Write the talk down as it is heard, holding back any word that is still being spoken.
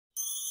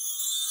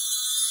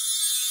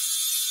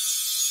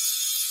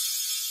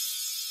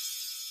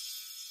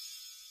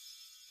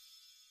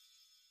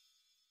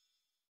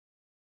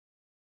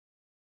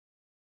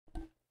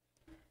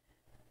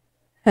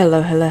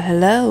Hello, hello,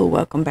 hello.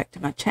 Welcome back to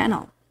my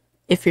channel.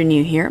 If you're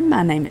new here,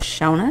 my name is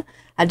Shona.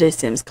 I do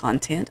Sims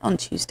content on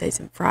Tuesdays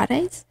and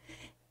Fridays.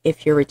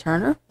 If you're a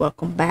returner,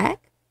 welcome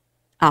back.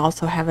 I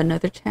also have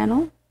another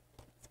channel.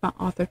 It's my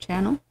author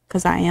channel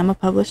because I am a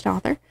published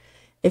author.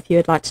 If you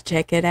would like to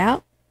check it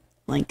out,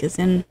 link is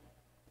in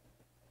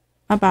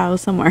my bio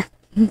somewhere.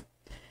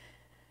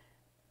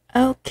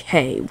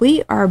 Okay,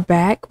 we are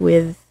back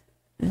with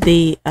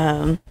the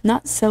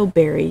Not So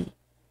Berry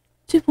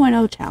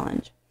 2.0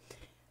 challenge.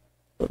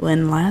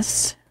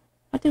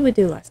 What did we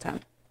do last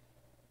time?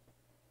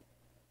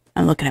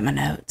 I'm looking at my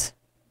notes.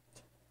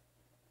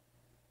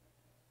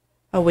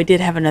 Oh, we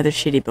did have another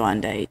shitty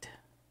blind date.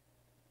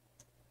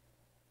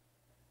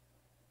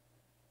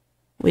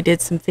 We did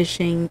some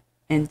fishing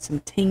and some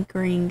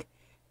tinkering,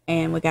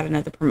 and we got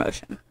another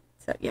promotion.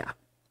 So yeah,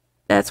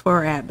 that's where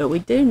we're at. But we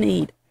do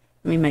need,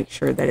 let me make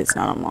sure that it's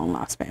not on long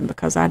lifespan,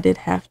 because I did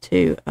have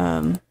to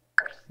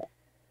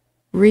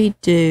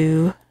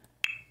redo.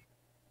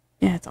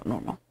 Yeah, it's on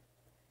normal.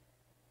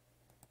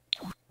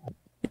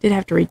 I did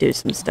have to redo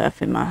some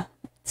stuff in my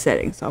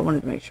settings, so I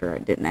wanted to make sure I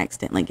didn't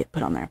accidentally get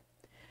put on there.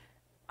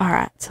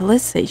 Alright, so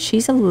let's see.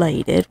 She's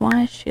elated.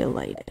 Why is she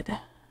elated?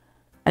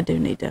 I do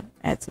need to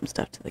add some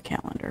stuff to the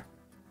calendar,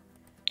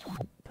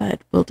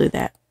 but we'll do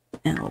that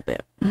in a little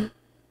bit.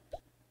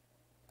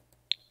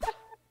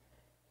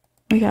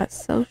 We got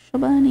Social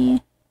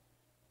Bunny.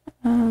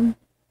 Well,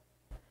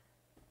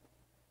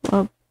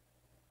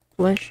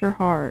 bless your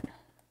heart.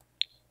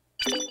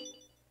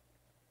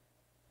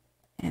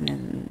 And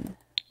then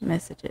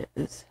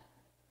messages.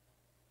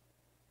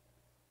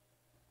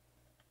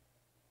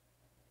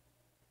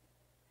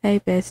 Hey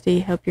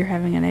bestie, hope you're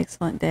having an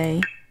excellent day.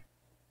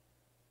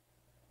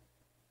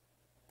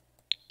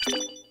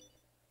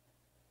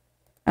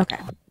 Okay.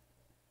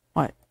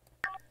 What?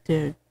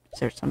 Dude, is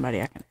there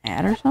somebody I can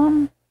add or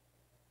something?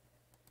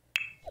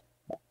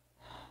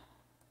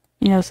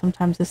 You know,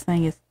 sometimes this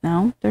thing is,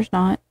 no, there's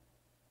not.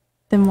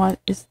 Then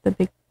what is the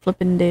big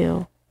flippin'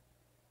 deal?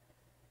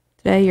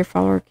 Today your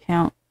follower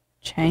count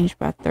changed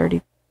by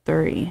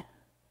 33.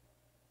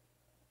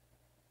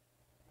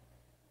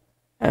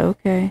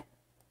 Okay.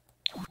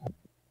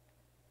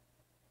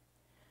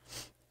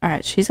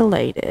 Alright, she's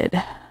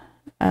elated.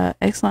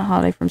 Excellent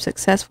holiday from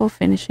successful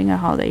finishing a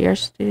holiday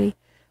yesterday.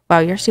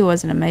 Wow, yesterday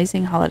was an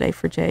amazing holiday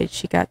for Jade.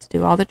 She got to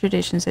do all the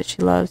traditions that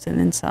she loves and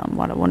then some.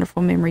 What a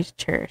wonderful memory to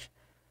cherish.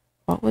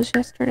 What was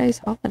yesterday's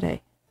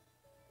holiday?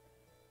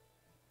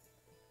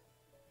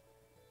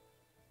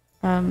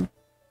 I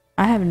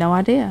have no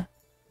idea.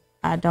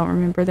 I don't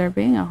remember there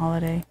being a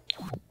holiday.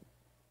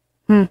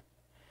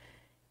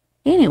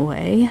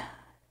 Anyway,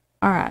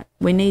 alright,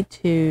 we need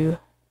to...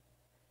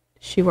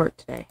 She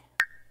worked today.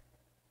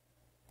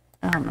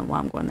 I don't know why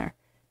I'm going there.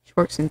 She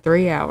works in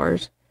 3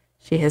 hours.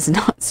 She has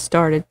not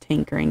started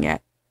tinkering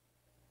at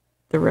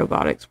the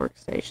robotics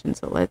workstation,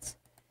 so let's...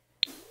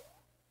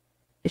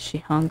 Is she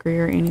hungry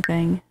or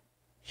anything?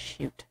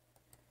 Shoot.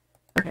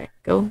 Okay,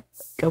 go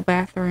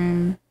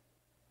bathroom.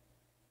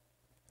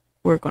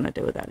 We're going to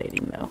do without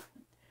eating, though.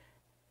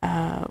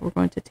 We're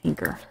going to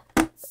tinker.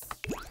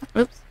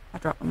 Oops, I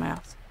dropped my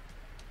mouse.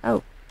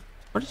 Oh,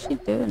 what is she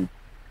doing?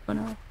 Oh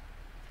no.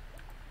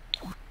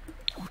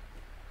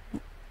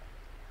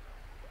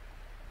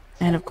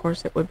 And of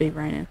course it would be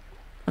raining.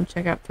 Come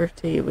check out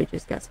Thrifty. We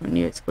just got some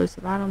new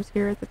exclusive items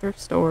here at the thrift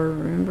store.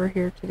 Remember,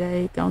 here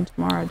today, gone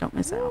tomorrow. Don't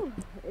miss out.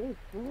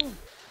 It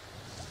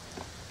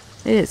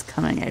is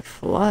coming a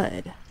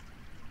flood.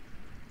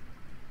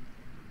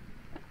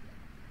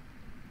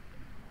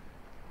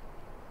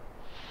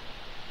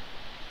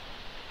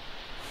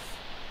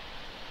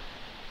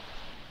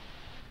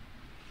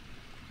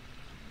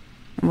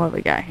 And what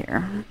we got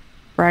here?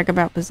 Brag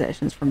about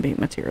possessions from being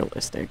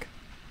materialistic.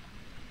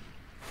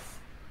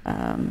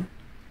 Are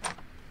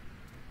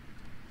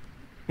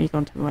you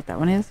going to tell me what that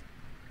one is?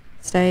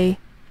 Stay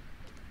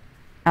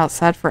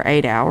outside for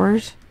 8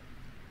 hours?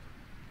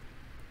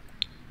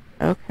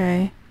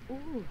 Okay.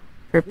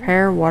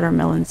 Prepare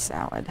watermelon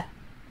salad.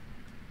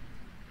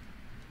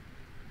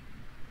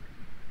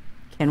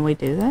 Can we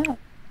do that?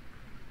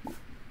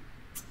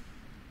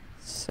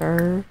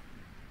 Serve.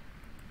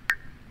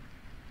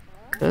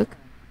 Cook.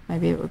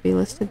 Maybe it would be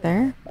listed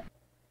there.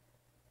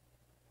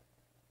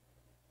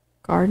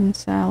 Garden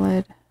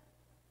salad.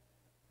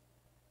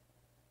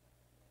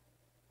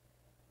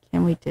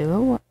 Can we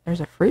do it? There's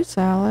a fruit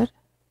salad.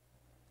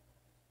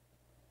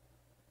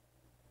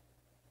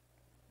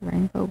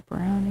 Rainbow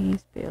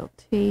brownies,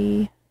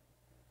 BLT.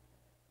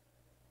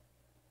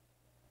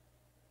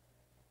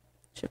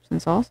 Chips and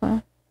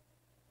salsa.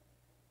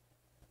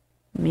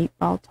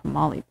 Meatball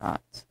tamale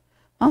bots.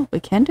 Oh, we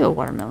can do a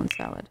watermelon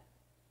salad.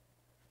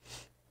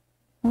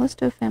 Well, let's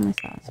do a family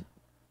size.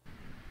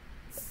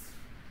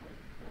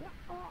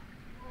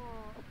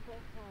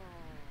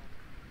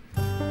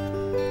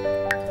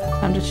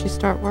 Time did she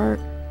start work?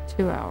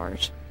 2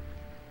 hours.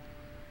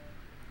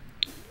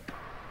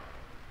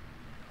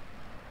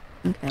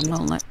 Okay, I'm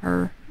gonna let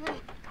her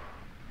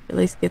at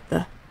least get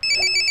the...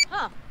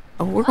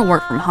 Oh, we're gonna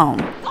work from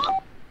home.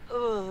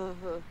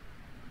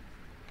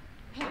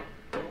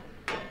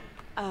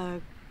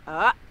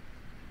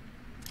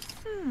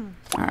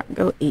 Alright,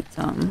 go eat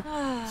some.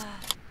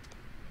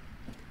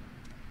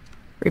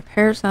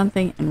 Repair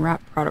something and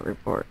write product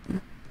report.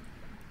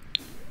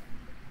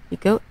 You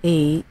go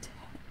eat.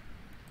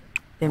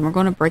 Then we're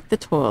going to break the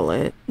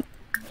toilet.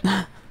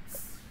 So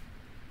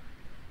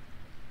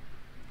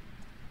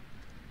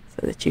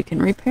that you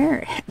can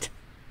repair it.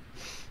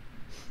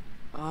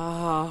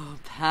 Oh,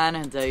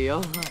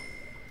 Panadayola.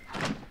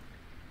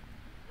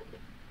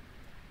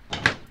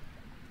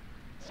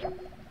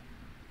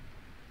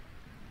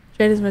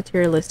 Jade is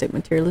materialistic.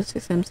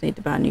 Materialistic Sims need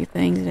to buy new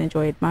things and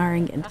enjoy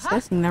admiring and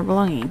discussing their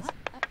belongings.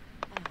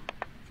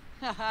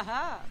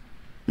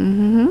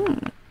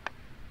 Mm-hmm.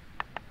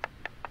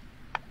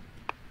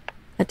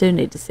 I do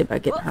need to see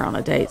about getting her on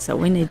a date, so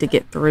we need to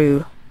get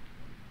through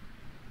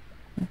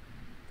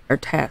our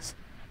tasks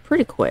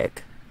pretty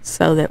quick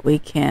so that we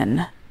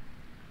can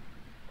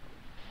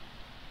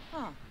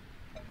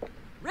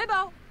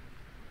Ribbo.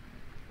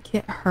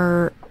 get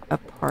her a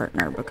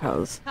partner,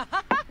 because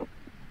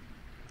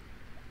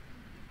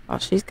well,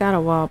 she's got a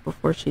while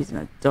before she's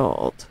an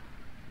adult.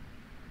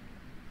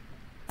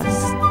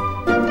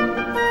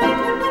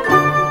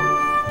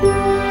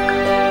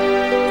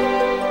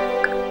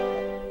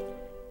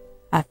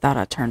 I thought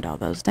I turned all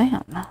those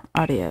down.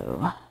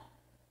 Audio.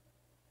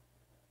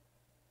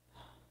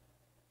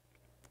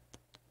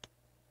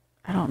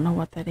 I don't know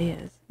what that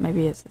is.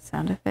 Maybe it's the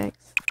sound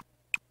effects.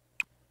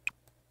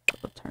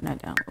 We'll turn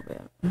that down a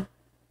little bit.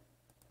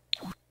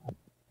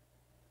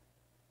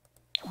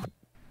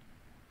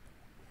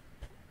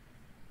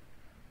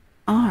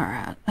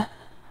 Alright.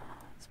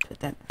 Let's put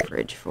that in the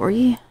fridge for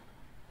you.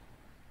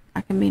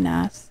 I can be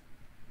nice.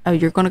 Oh,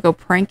 you're going to go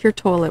prank your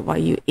toilet while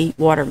you eat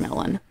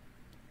watermelon.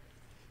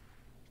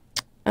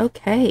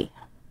 Okay.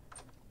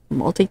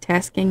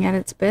 Multitasking at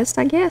its best,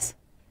 I guess.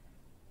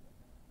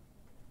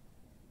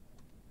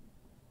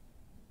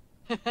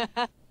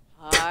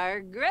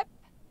 Hard grip.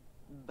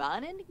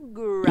 Bun and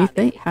You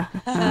think? grubby.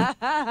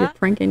 You're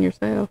pranking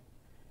yourself.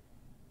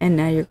 And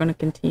now you're going to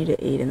continue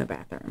to eat in the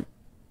bathroom.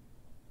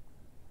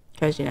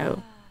 Because, you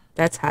know,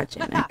 that's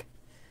hygienic.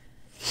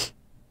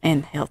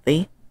 And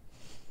healthy.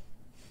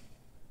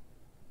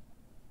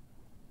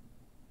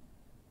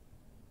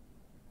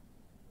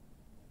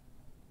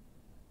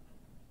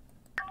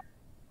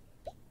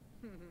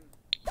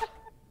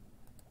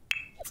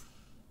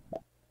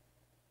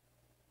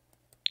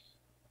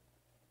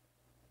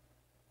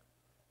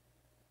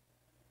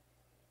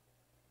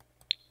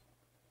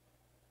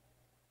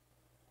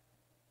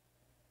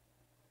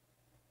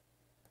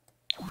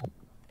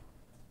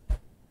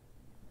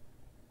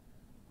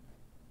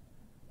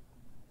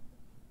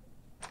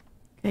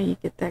 Okay, you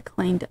get that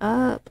cleaned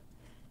up.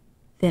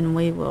 Then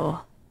we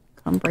will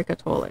come break a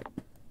toilet.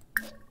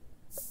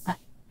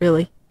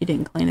 Really? You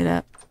didn't clean it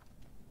up?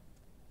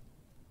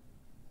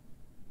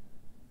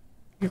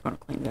 You're going to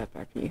clean it up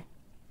after you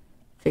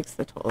fix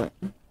the toilet.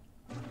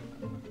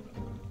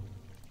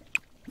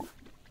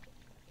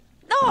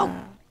 No!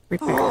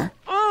 Repair.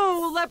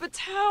 Oh,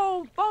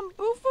 Lepetau,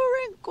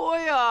 Bambufarin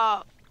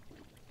Goya.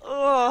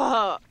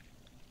 Ugh.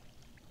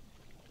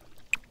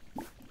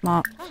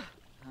 Mop.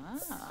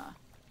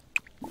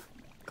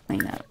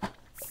 Clean up.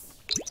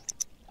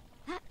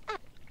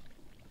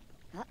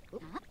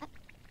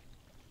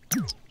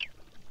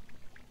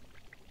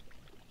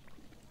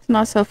 It's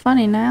not so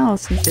funny now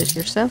since it's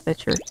yourself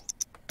that you're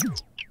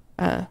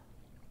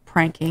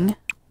pranking.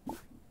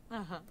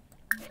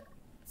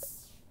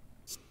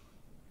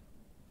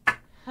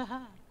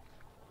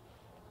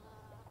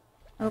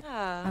 Oh,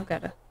 I've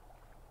got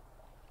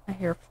I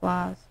hear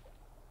flies.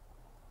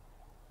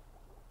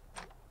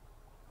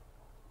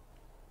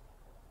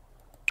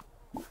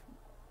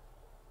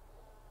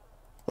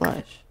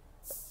 Flush.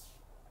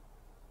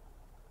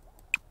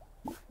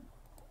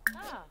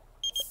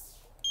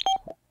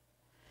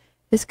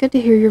 It's good to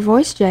hear your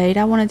voice, Jade.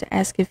 I wanted to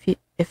ask if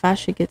I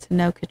should get to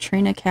know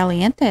Katrina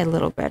Caliente a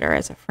little better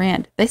as a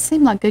friend. They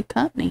seem like good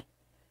company.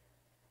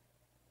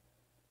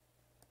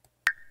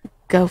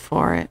 Go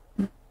for it.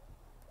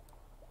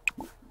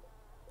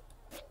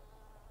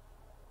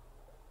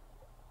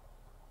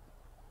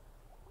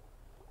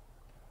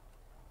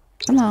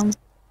 Come on.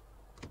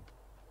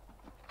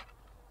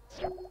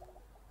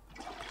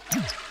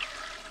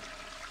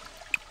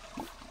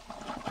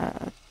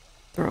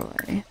 Throw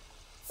away.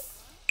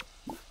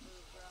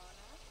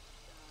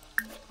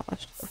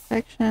 Polished to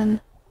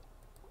perfection.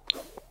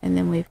 And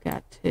then we've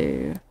got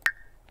to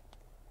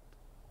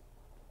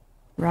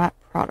write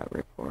product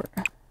report.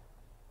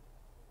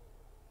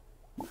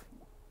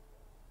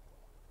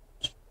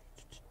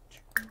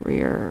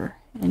 Career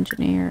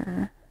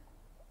engineer.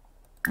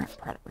 Write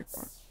product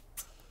report.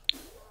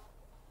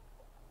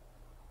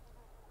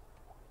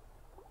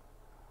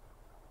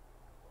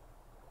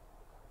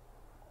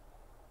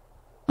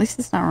 At least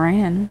it's not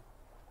raining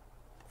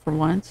for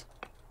once.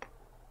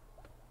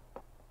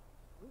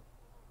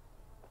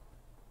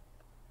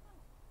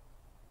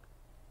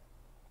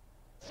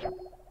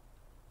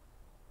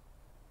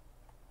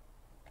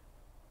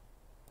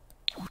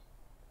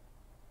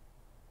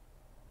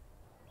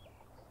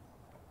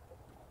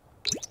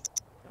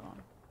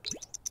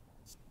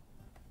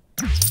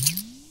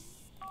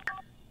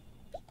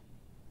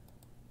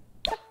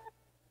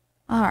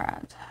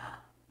 Alright.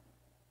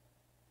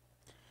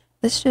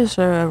 Let's just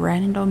do a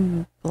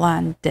random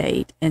blind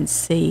date and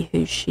see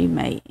who she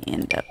may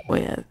end up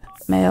with.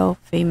 Male,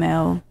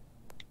 female,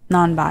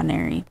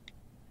 non-binary.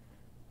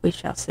 We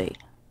shall see.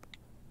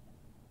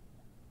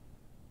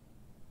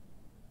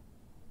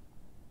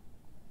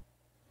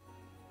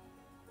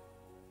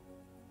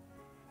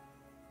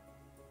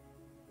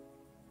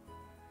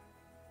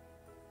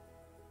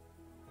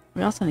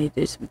 We also need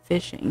to do some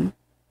fishing.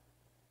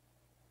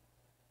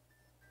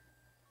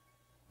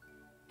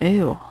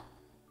 Ew.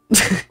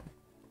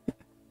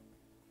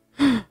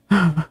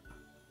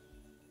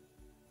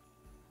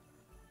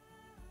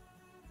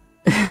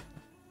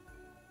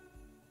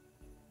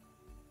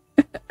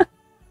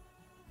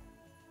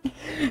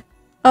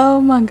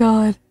 Oh my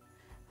god.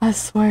 I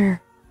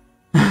swear.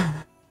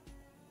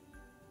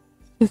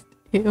 Just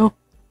ew.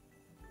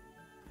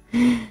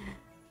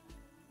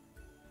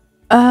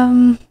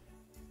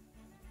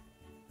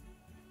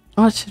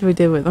 What should we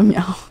do with them,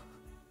 y'all?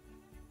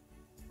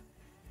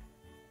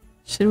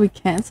 Should we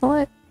cancel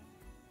it?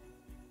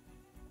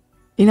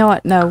 You know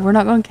what? No, we're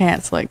not going to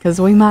cancel it because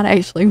we might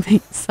actually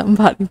meet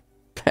somebody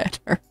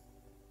better.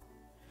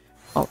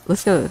 Oh,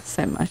 let's go to the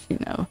San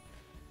Machino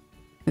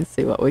and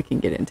see what we can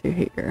get into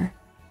here.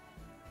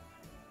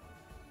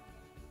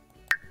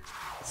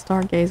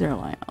 Stargazer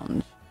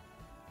Lounge.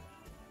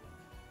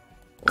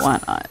 Why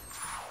not?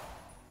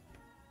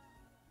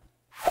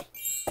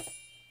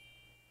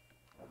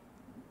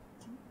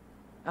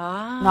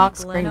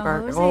 Knox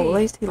Greenberg. Well, at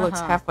least he looks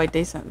halfway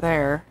decent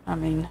there. I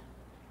mean,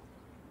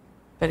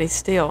 but he's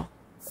still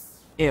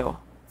ew.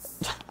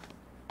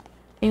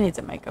 He needs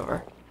a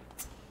makeover.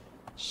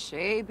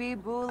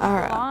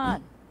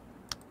 Alright.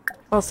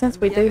 Well, since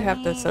we do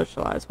have to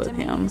socialize with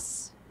him,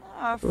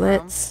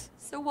 let's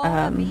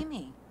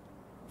friendly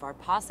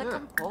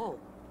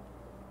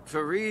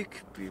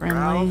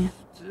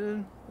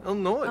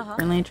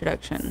friendly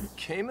introduction.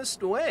 Camus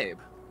Dweeb,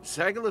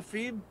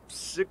 Sagalafib,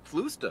 Sick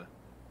Flusta,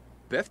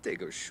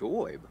 Beftago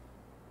Shoib,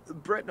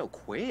 Brett no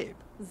Quabe,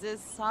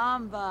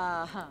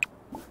 Zisamba.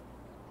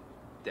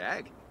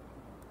 Dag.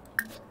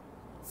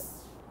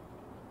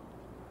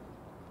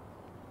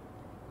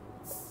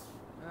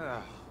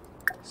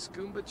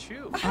 Scoomba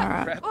Chew.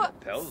 Alright.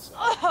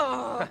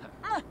 Pelza.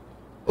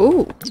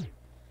 Ooh.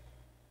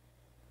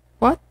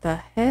 What the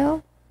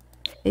hell?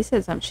 He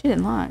said something she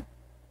didn't like.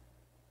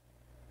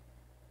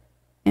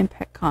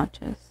 Impact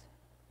conscious.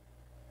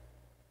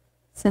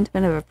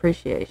 Sentiment of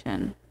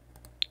appreciation.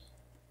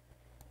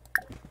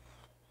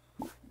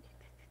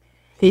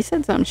 He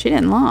said something she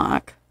didn't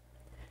like.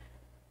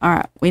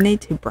 Alright, we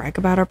need to brag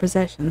about our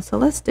possessions, so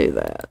let's do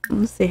that.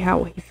 Let's see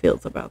how he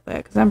feels about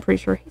that, because I'm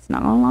pretty sure he's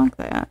not going to like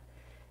that.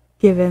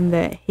 Given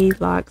that he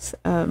likes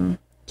to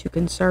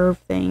conserve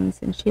things,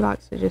 and she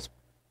likes to just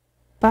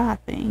buy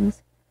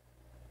things.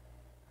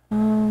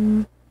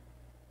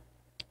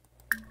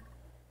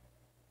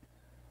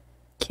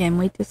 Can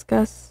we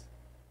discuss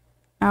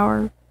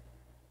our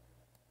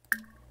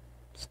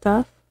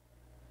stuff?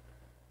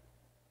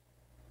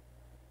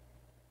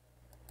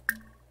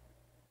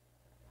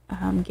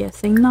 I'm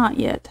guessing not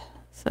yet.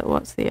 So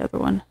what's the other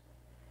one?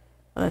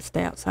 Well, let's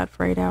stay outside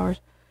for 8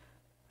 hours.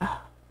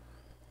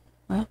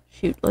 Well,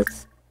 shoot,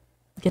 let's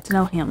get to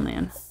know him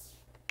then.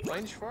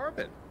 Mein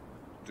Schwarben,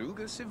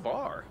 Duga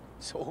Sivar,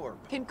 Sorb.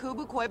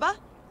 Kinkubu Koiba?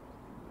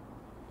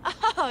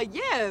 Ah,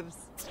 Yibs.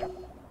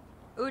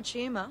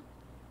 Uchima.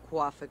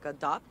 Kwafika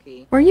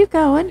Dopki. Where you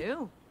going?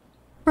 New.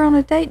 We're on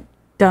a date,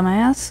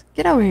 dumbass.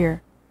 Get over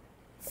here.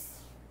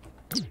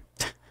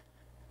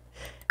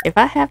 If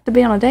I have to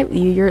be on a date with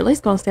you, you're at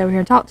least going to stay over here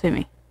and talk to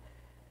me.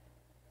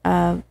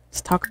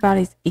 Let's talk about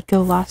his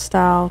eco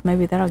lifestyle.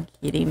 Maybe that'll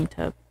get him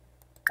to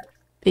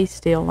be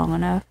still long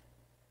enough.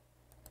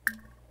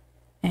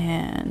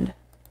 And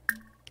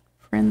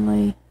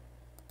friendly.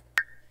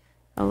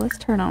 Oh, let's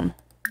turn on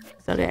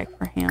Zodiac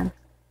for him.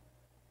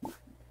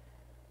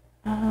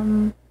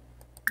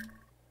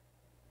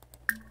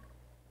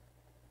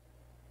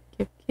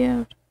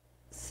 Gift.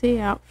 See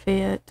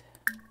outfit.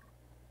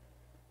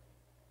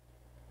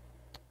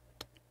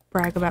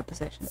 Brag about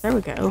possessions. There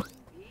we go.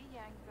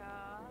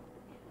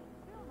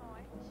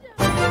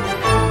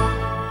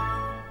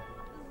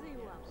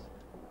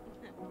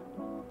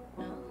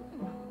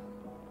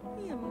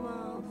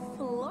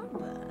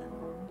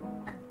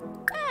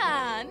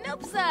 Ah,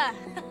 nope, sir.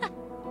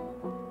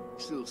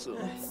 So.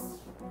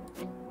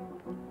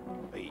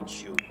 I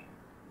eat you.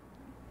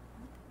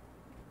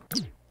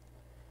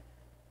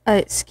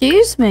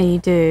 Excuse me,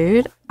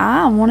 dude.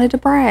 I wanted to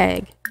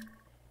brag.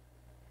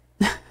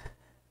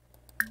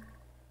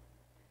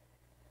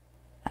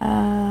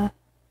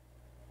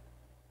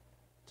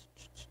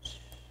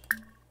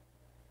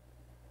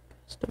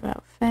 Just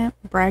about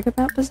brag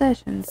about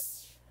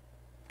possessions.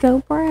 Go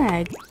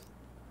brag.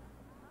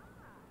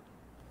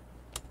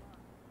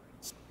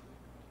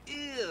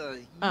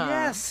 Ew,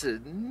 yes,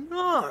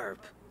 narp.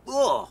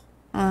 Oh.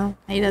 Oh,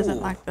 he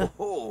doesn't like the.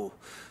 Oh,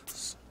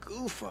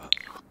 scoofa.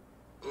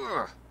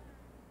 Ugh.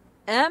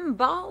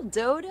 Mbal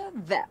Doda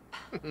Vep.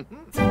 Brand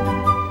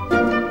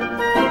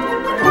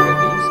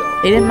new, so.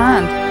 He didn't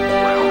mind. Uh,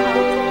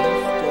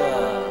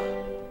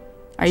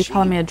 Are you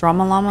calling me a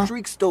drama llama?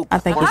 I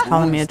think he's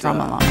calling me a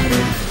drama llama.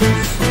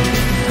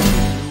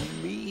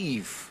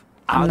 Leave.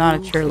 I'm not a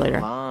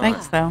cheerleader.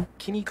 Thanks, though.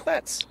 Kenny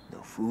Kletz.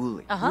 No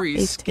fooling.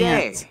 He's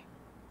tense.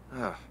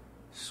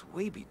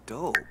 Swaby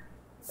dope.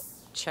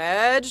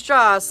 Chedge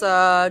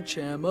Jasa,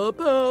 Chema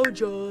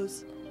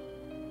Pojas.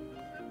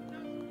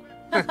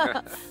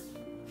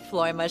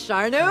 Floy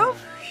Masharnu?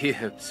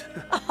 Hibbs.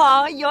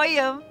 Ah,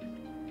 yoyim.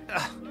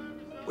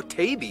 What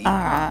Taby?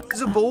 Alright.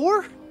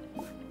 Zabor?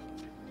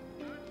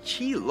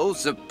 Chilo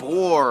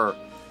Zabor.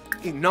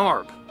 Hey,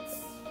 Narb.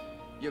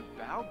 You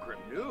bow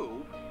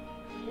Granu?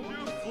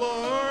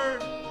 Floor.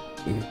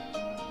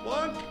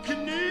 One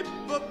kniep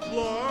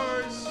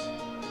applause.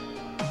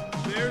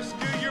 There's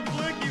get your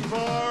blicky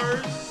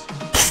bars.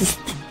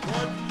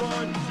 One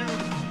fun to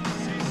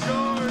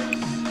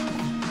Caesars.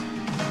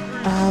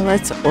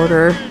 Let's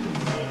order.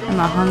 Am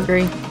I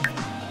hungry?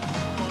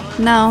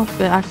 No,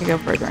 but I could go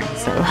for a drink,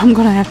 so I'm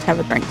gonna have to have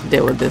a drink to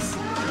deal with this.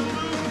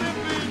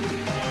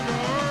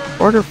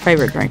 Order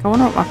favorite drink. I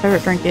wonder what my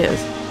favorite drink is.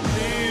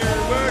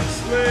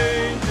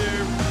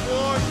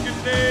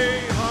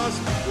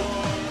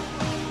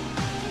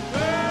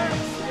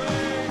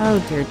 Oh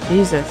dear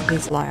Jesus,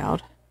 he's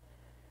loud.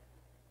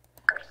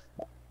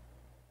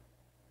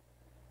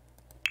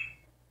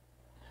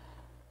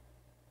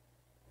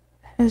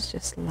 That is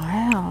just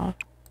loud.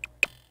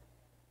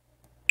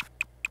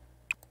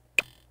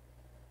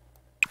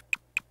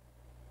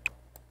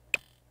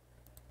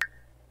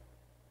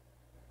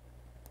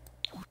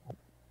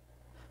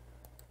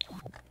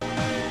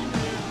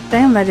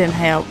 Damn, that didn't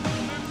help.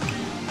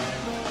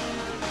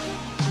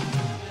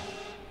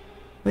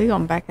 We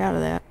gonna back out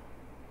of that.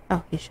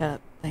 Oh, he shut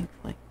up,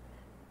 thankfully.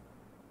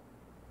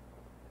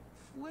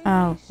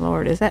 Oh,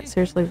 Lord, is that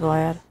seriously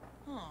Vlad?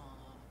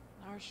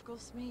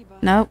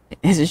 Nope,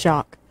 it's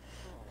Jacques.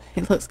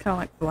 He looks kind of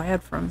like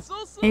Vlad from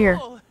here.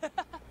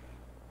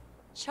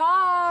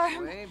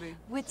 Charm. Baby.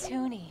 With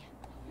Toonie.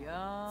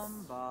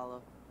 Yum, bala.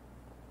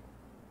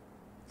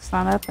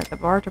 Sign up at the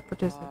bar to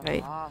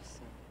participate.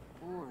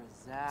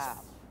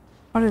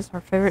 What is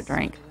our favorite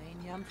drink?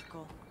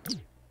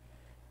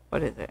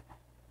 What is it?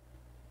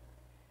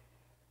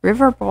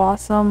 River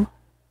Blossom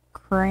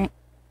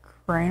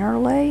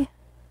Cranerley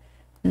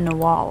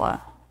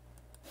Nawala.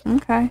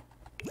 Okay.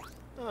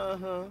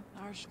 So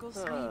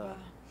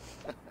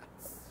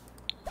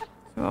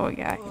what we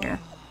got here?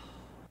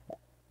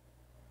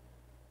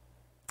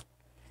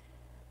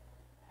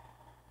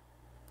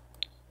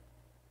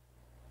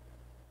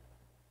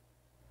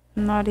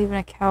 Not even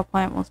a cow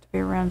plant wants to be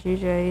around you,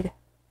 Jade.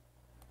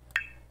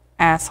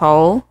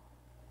 Asshole.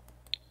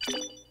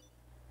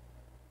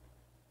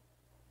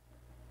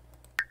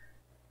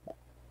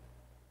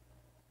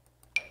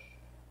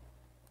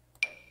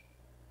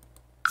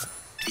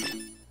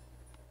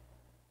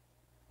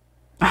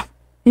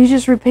 You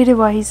just repeated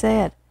what he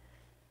said.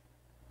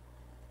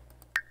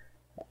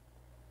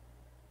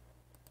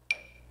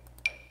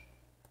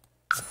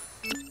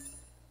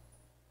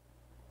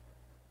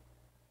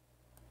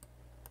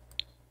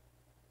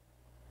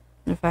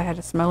 If I had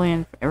a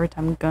simoleon every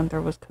time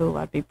Gunther was cool,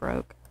 I'd be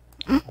broke.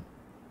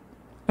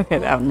 Okay,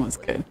 that one was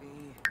good.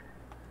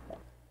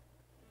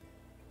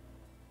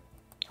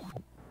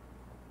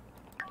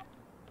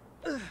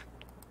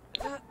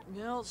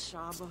 Mil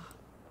Shaba.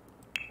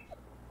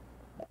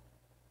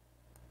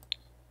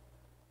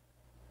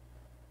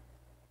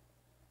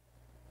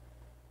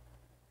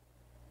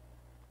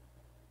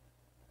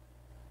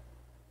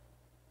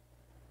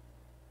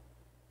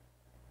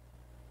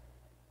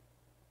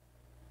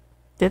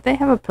 Did they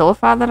have a pillow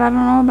fight that I don't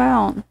know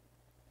about?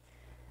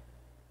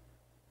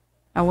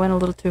 I went a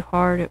little too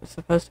hard. It was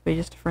supposed to be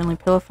just a friendly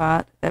pillow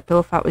fight. That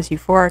pillow fight was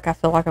euphoric. I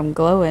feel like I'm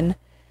glowing.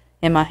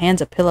 In my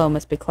hands, a pillow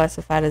must be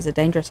classified as a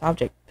dangerous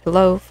object.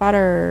 Pillow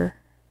fighter.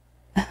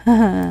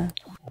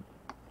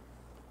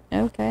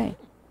 Okay.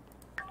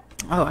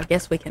 Oh, I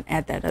guess we can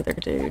add that other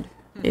dude.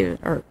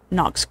 Or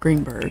Knox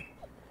Greenberg.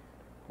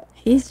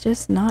 He's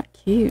just not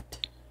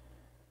cute.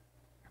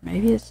 Or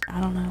maybe it's, I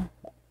don't know.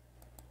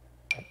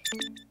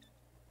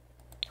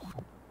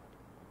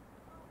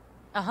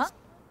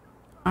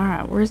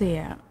 Alright, where's he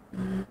at?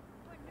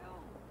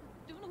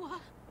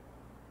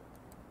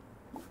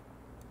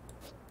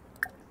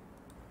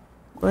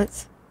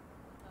 Let's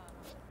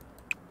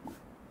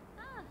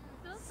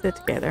sit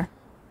together.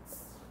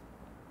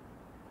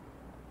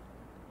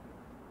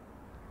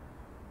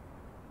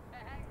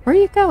 Where are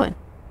you going?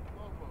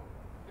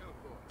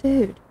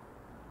 Dude.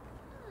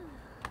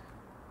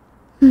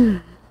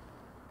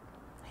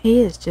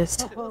 He is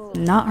just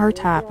not her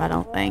type, I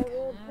don't think.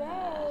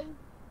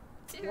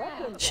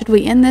 Should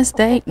we end this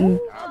date and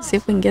see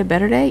if we can get a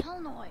better date?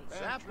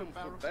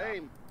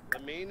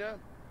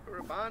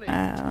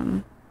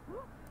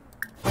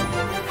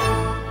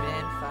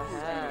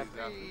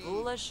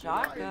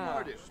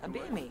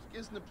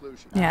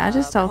 Yeah, I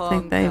just don't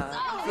think they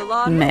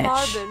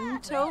mesh.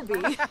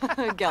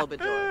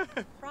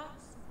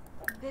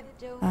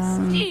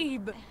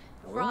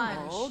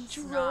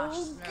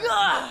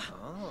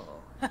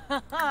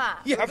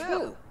 Yeah,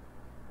 who?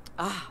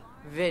 Ah,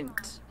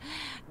 Vint.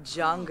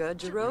 Janga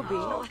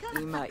Jerobi.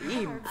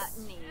 Imaim.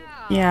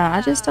 Yeah,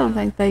 I just don't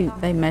think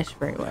they mesh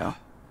very well.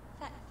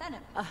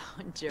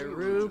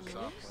 Jaruk.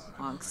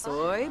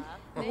 Onksoib.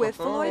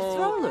 Wiffaloy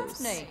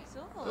Throlus.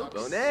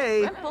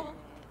 Bonet.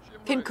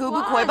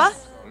 Pinkubu Koiba.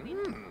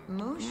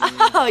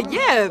 Ah,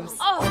 Yibs.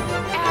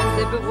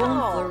 Zibavum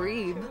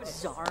Florib.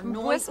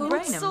 Zarnois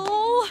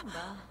Uxel.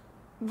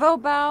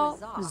 Vobao.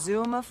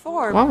 Zuma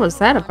Forb. What was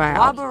that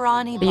about?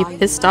 Wabarani Are you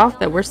pissed off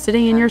that we're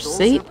sitting in your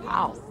seat?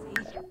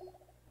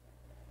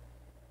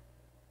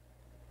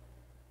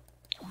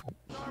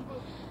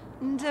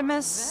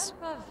 Dimis.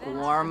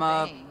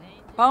 Warma.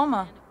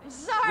 Poma.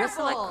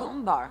 Rissala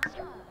Kumbar.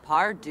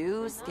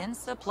 Pardu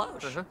Skinsa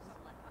Plosh.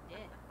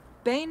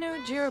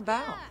 Benu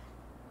Jirabao.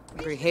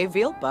 Grihe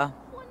Vilpa.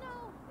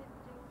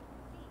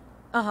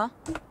 Uh-huh.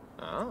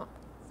 Oh.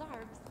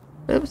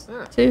 Oops,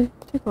 too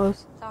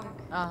close.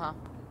 Uh-huh.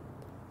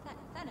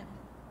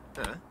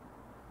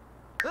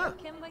 Huh? Huh.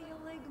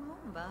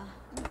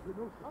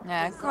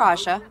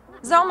 Grasha.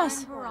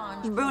 Zomas.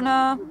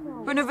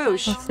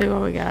 Bunavush. Let's see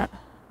what we got.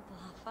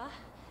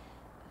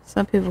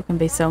 Some people can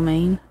be so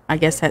mean. I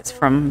guess that's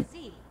from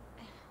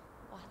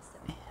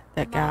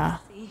that guy,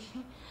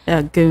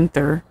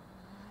 Gunther.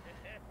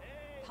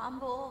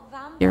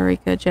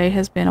 Eureka, Jade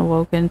has been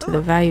awoken to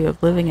the value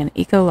of living an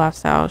eco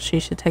lifestyle. She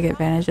should take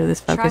advantage of this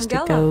focus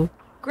to go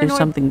do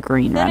something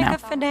green right now.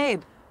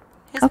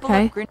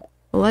 Okay,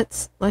 well,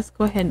 let's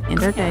go ahead and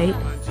end our date.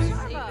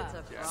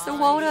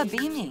 Sawoda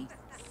Bimi.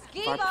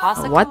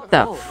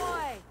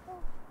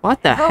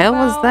 What the hell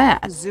was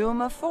that?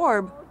 Zuma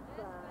Forb.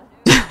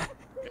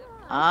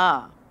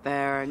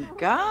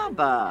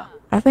 Bergaba.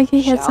 I think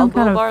he had some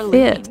kind of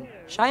fit.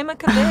 Shaima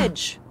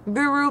Kabij.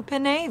 Buru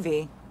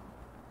Penavi.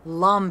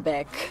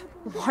 Lumbek.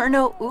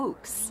 Warno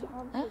Ooks.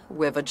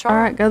 Wiva All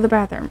right, go to the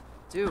bathroom.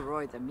 Do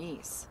Roy the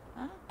Mies.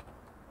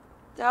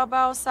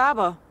 Dalbao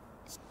Saba.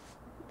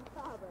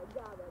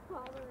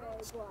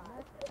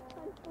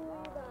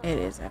 It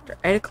is after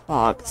 8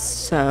 o'clock,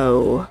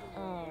 so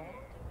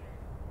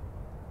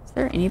is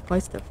there any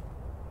place to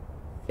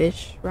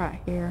fish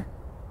right here?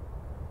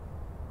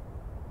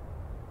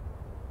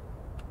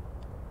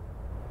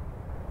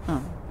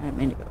 Oh, I didn't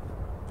mean to go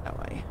that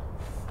way.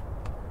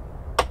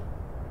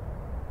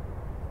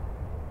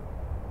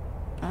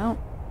 I don't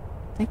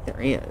think there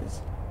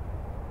is.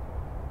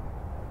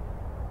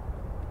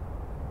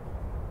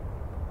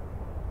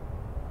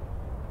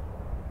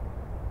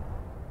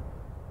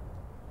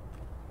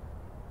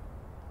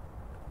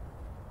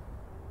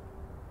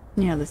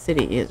 Yeah, the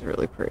city is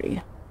really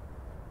pretty.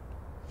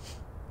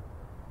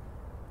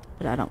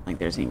 But I don't think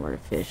there's anywhere to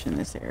fish in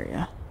this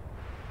area.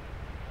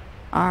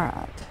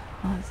 Alright,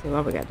 let's see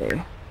what we gotta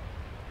do.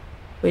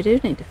 We do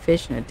need to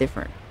fish in a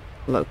different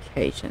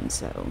location,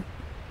 so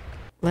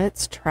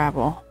let's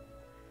travel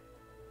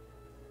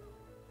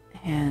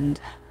and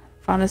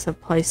find us a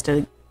place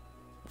to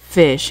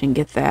fish and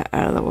get that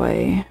out of the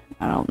way.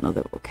 I don't know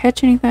that we'll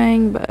catch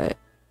anything, but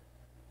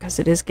because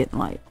it is getting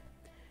late.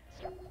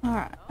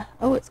 Alright.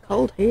 Oh, it's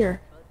cold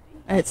here.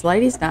 It's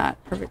ladies' night.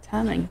 Perfect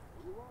timing.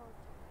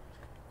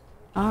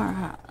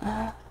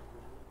 Alright.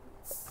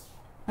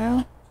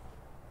 Well,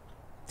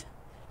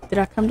 did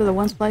I come to the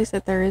one place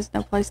that there is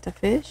no place to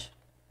fish?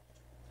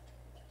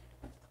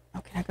 Oh,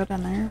 can I go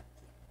down there?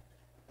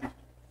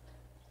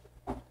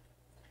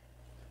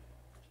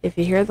 If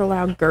you hear the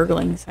loud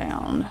gurgling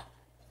sound,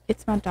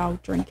 it's my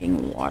dog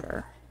drinking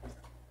water.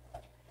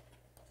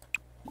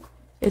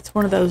 It's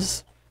one of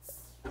those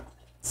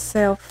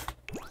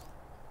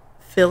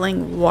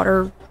self-filling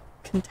water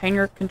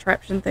container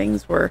contraption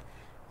things where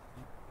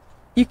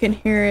you can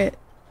hear it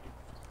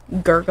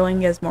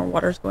gurgling as more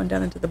water's going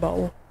down into the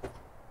bowl.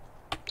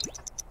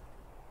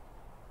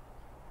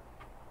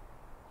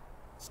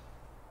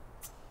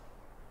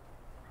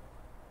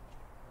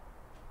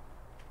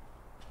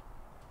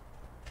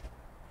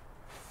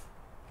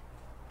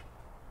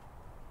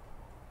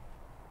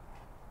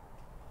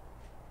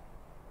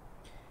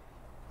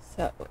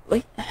 So,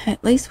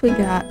 at least we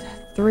got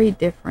 3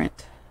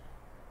 different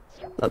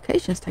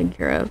locations taken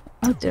care of.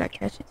 Oh, did I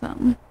catch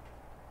something?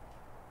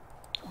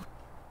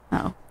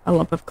 Oh, a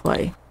lump of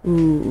clay.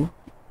 Ooh.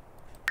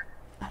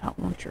 I don't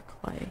want your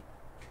clay.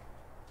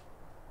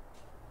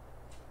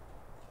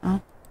 Oh.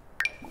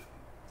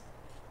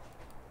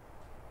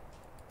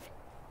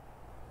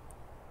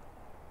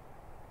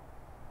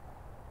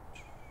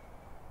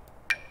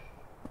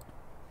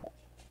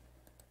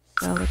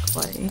 Sell the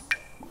clay.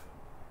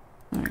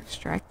 I'm gonna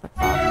extract the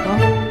fossil.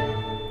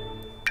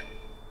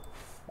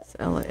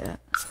 Sell it.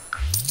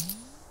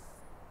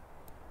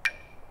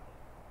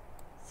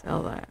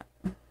 Sell that.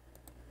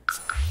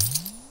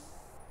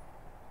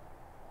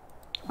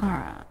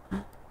 Alright.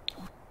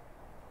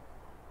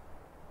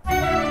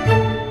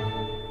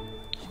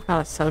 She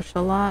got a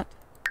social lot.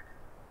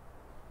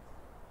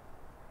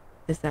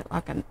 Is that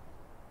like a...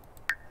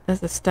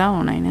 That's a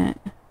stone, ain't it?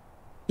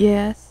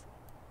 Yes.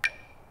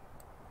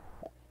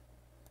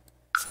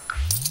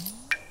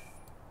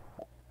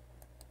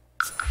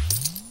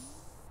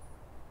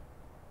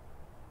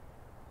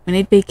 We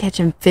need to be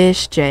catching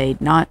fish,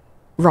 Jade, not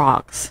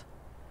rocks.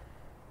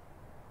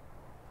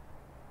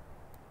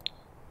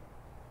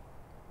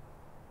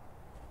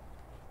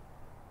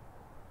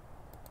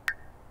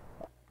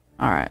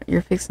 Alright,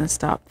 you're fixing to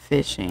stop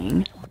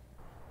fishing.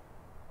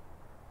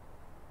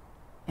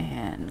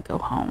 And go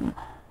home.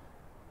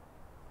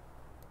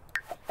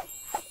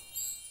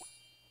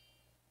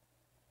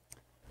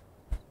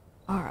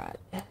 Alright.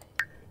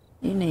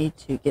 You need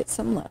to get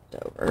some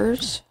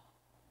leftovers.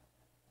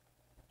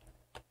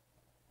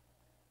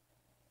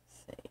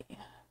 Let's see.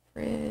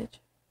 Fridge.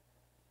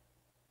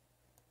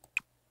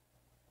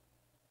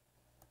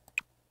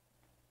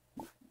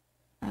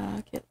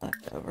 Get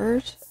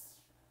leftovers.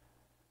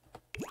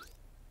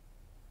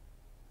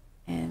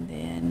 And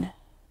then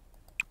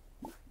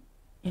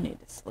you need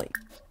to sleep.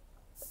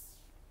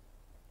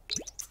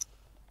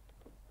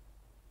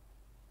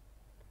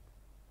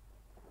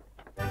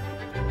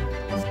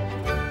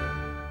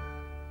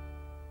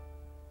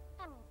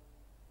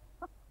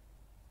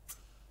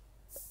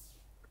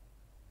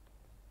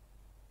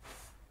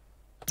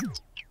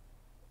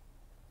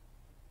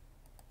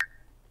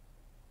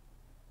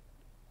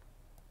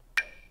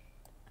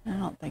 I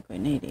don't think we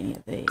need any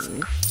of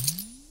these.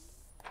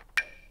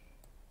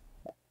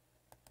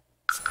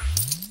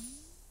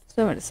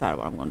 Still haven't decided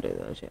what I'm going to do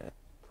with those yet.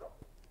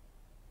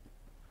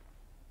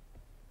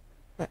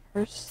 Let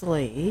her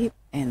sleep,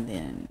 and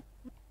then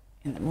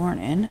in the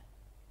morning,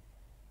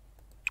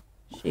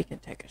 she can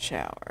take a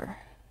shower.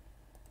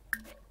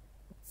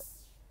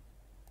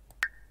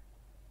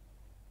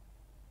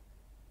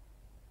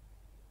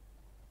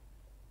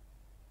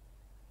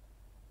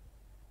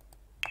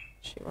 Is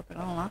she working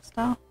on a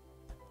lifestyle?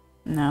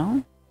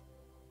 No.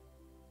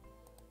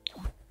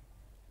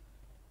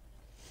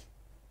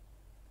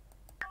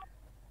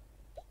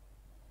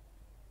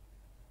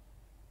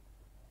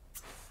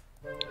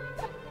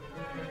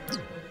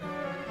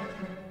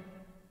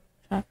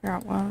 Trying to figure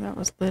out why that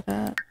was lit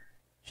up.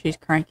 She's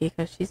cranky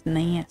because she's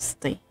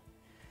nasty.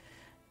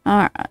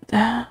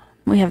 Alright.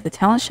 We have the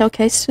talent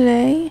showcase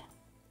today.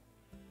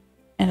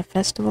 And a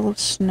festival of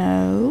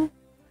snow.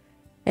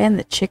 And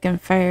the chicken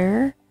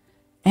fair.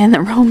 And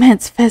the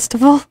romance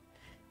festival.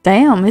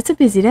 Damn, it's a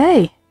busy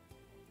day.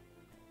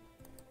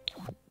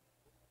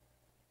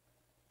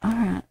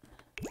 Alright.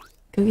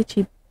 Go get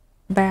you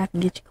a bath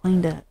and get you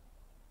cleaned up.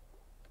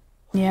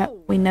 Yep,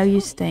 we know you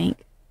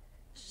stink.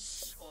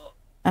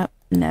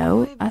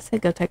 No, I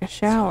said go take a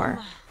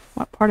shower.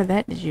 What part of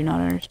that did you not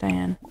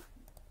understand?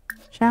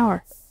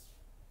 Shower.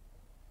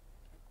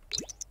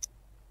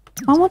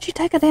 Why won't you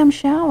take a damn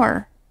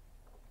shower?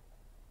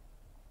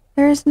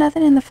 There is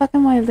nothing in the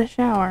fucking way of the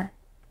shower.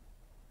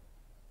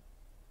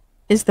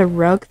 Is the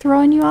rug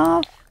throwing you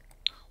off?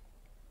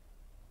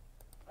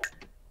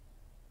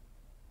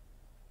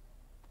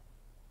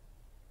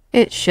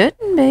 It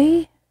shouldn't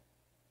be.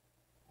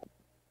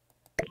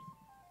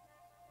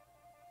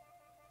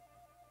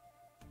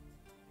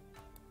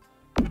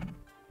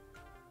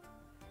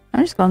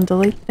 I'm just going to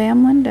delete the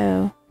damn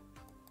window.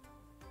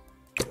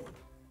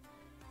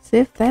 See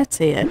if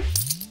that's it.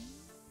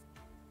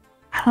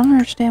 I don't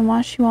understand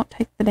why she won't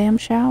take the damn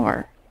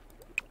shower.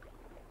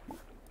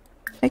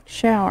 Take a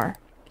shower.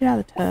 Get out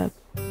of the tub.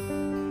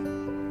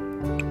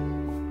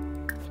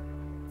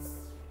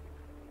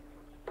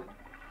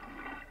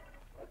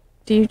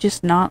 Do you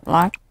just not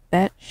like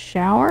that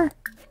shower?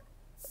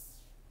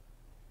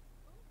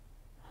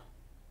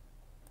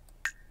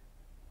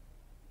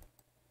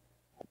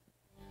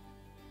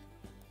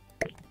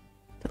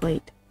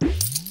 Delete.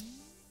 Is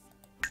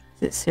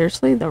it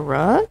seriously the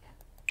rug?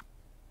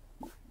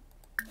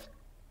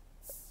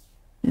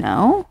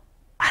 No?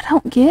 I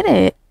don't get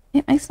it.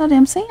 It makes no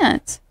damn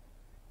sense.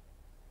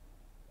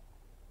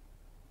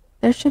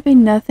 There should be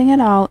nothing at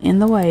all in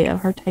the way of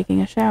her taking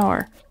a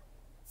shower.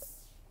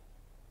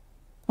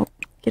 Oh,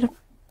 take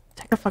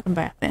a fucking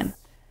bath then.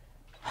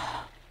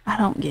 I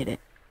don't get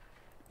it.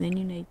 Then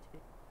you need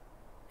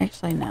to.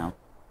 Actually, no.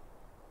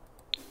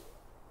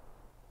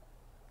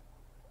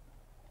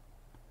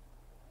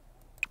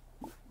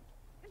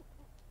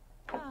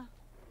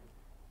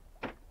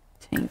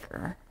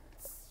 Tinker.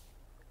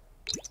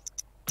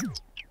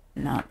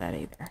 Not that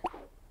either.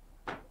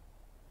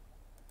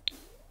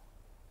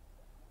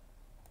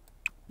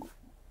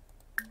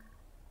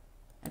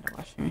 And a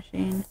washing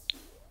machine.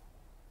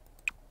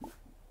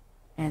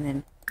 And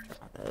then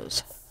try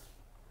those.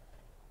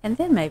 And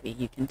then maybe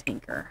you can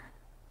tinker.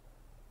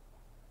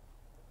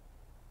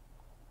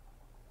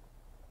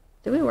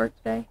 Do we work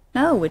today?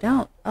 No, we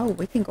don't. Oh,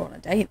 we can go on a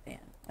date then.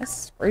 Let's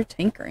screw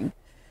tinkering.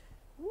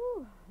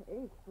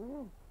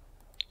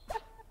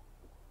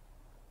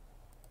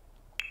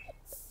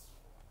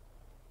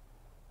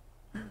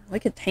 We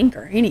could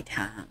tinker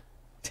anytime.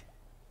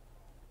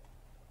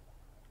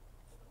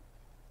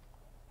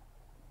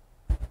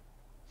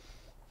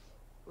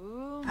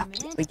 Ooh,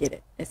 Oh, we get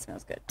it. It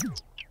smells good.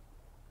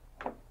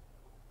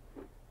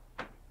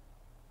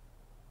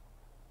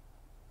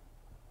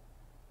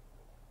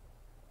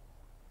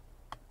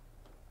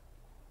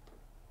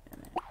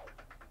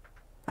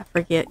 I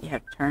forget you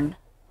have to turn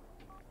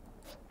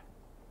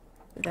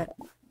that.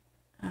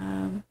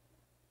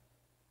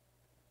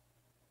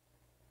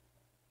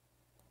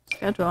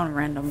 Schedule on a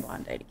random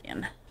blind date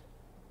again.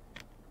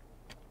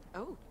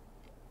 Oh.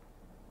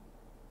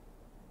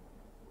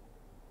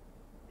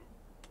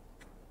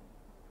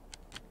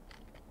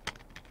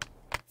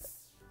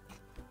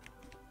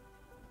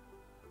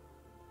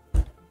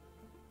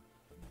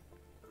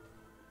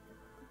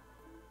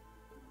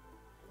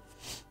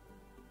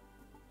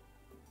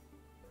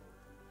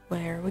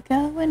 Where are we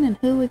going and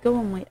who are we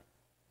going with?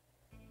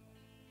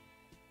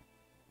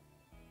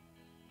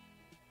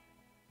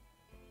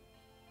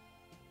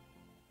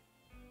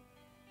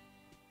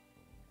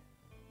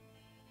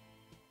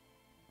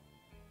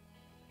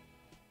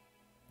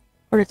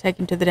 Or to take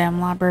him to the damn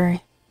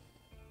library.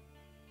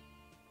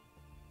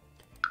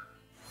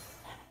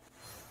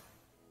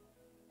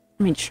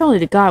 I mean, surely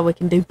to God we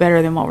can do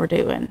better than what we're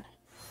doing.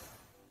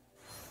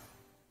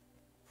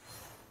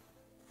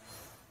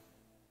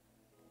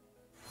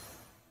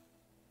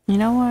 You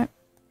know what?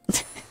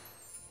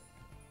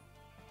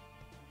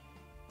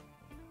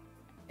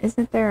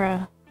 Isn't there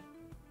a...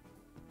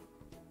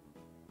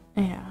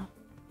 Yeah.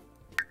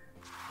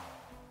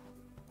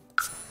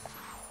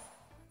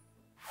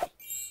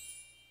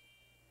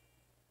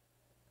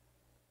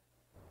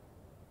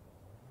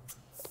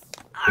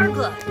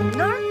 Argla,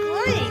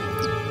 Nargling.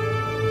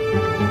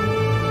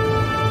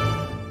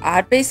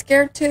 I'd be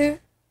scared too.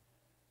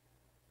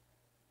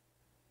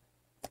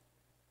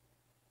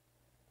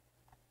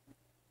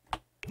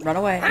 Run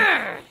away.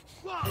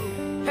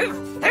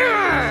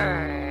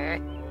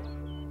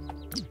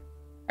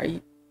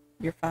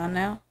 You're fine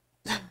now?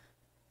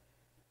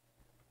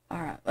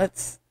 Alright,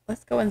 let's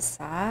go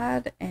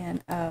inside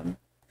and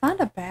find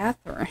a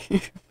bathroom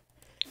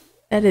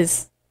that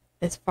is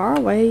as far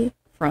away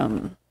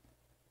from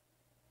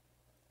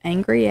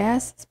angry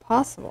ass as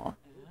possible.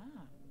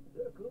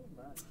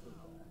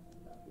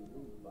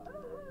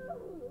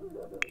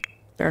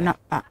 Better not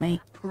bite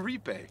me.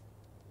 Ripe.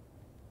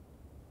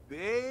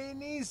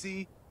 Been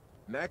easy.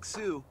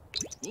 Maxu.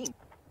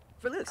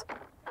 For Liz.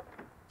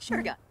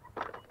 Sure got.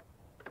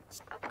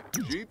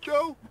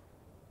 Jito.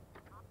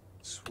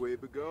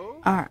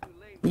 Swabago. Alright,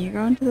 you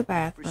go into the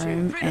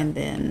bathroom and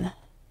then...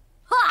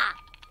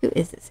 Who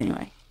is this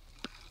anyway?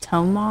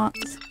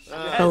 Tomox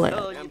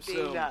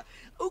Colette.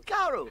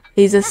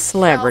 He's a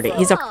celebrity.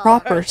 He's a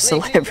proper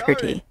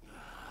celebrity.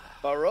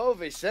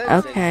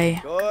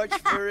 Okay.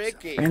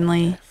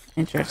 Friendly.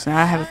 Interesting.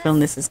 I have a feeling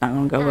this is not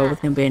going to go well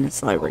with him being a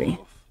celebrity.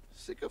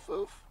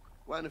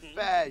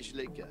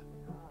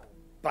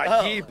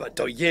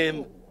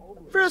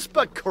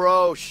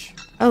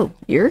 Oh,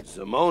 you're a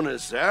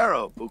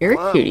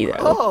cutie though.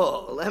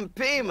 Oh,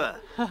 Lempima.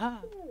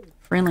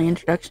 Friendly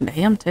introduction to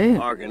him too.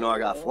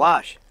 Organorga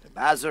Fwash,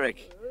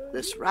 Bazarik,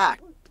 this rock,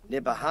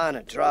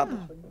 Nibahana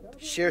Draba,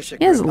 Shirsha.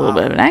 He has a little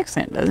bit of an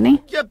accent, doesn't he?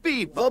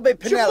 Yabi, Bobe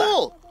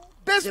Pinella,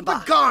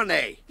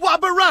 Besbagane,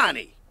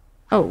 Wabarani.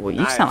 Oh, well,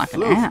 you sound like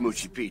an ass.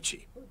 Muchi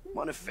Pichi,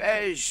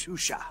 Monafej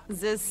Usha.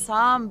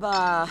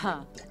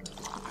 Zisamba.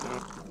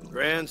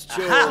 Grand's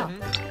chill.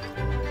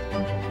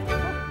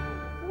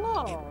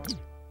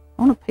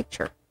 I want a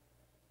picture.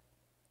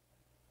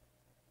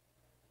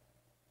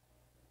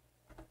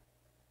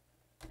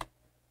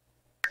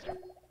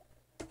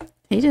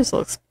 He just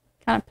looks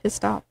kind of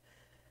pissed off.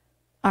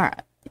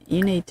 Alright,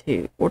 you need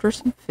to order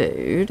some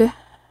food.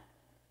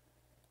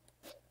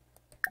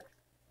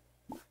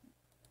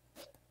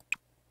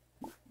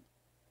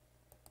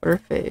 Order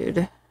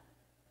food.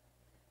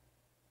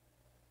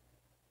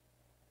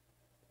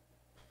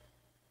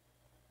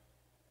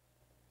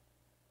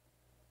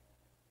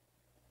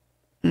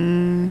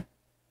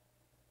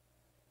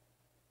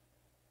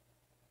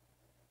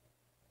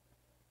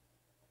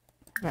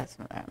 That's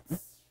what happened.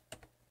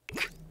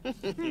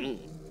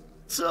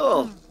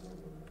 So,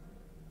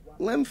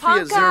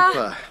 Lymphia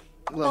Zerpa,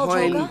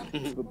 Lahoin,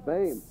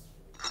 Babame,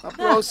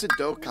 Abrosa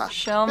Doka,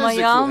 Shoma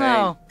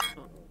Yalno.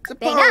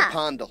 Zapara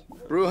Pondal,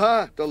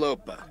 Bruja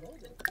Dolopa.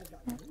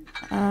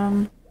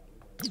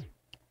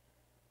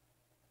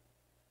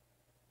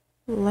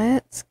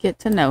 Let's get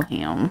to know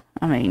him.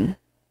 I mean,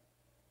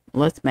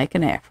 let's make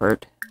an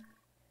effort.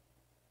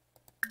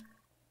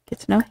 Get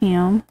to know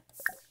him,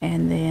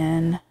 and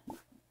then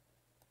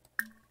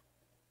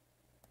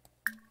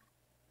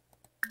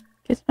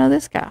get to know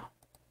this guy.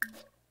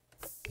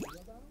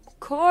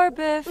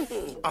 Corbiff.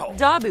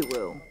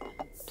 Dobbywu.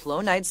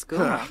 Plo Night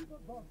School.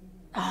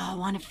 Oh,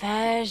 wanna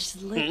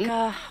fesh,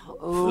 Lika.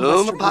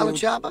 Fluma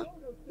Palachaba?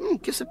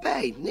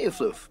 Kisapay,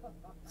 Neofloof.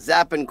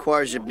 Zappin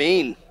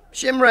Quarjabin.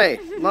 Shimray,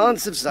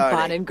 Mons of Sardi.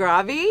 Bon and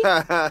Gravi.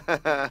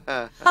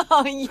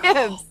 Oh,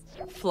 Yibs.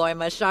 Floy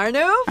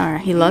Masharnu.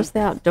 Alright, he loves the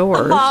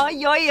outdoors. Oh,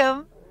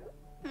 Yoyim.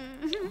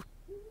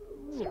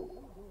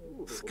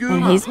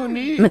 And he's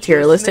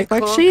materialistic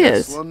like she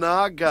is.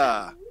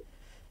 Lanaga.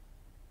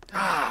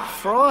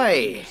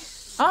 Froy.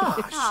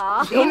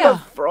 Oh, Tina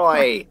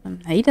Froy.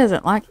 He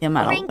doesn't like him,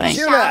 I don't think.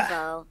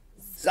 Shula.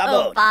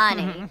 Zabot.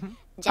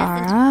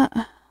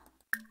 Alright.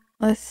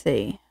 Let's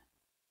see.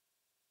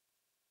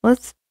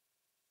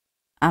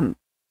 I'm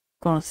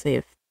gonna see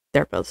if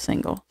they're both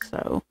single.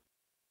 So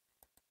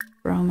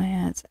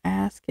romance,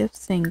 ask if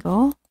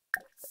single,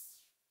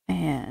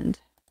 and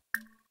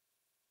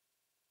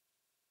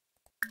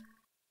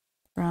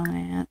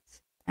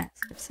romance,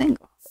 ask if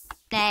single.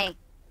 Nay.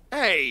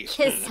 Hey!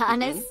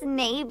 Kisanas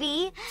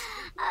Navy.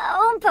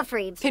 Oompa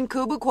freebs.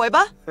 Pinkubu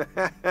Koiba?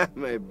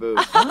 My boo.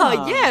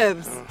 Oh,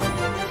 Yibs.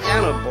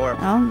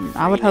 Janobor.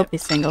 I would hope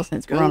he's single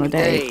since we're on a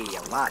date.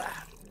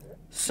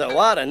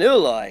 Sawada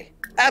Nuloi.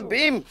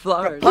 Abim.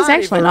 Flowers. He's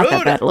actually not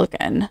that bad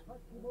looking.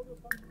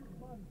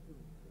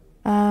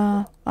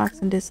 Likes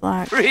and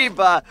dislikes.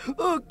 Reba.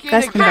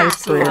 Best competitive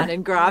Swan career.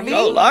 and Gravi?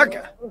 Go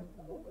Larga.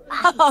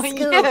 Oh,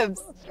 Yibs.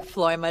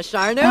 Floima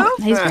Sharnu? Oh,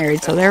 he's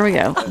married, so there we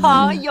go.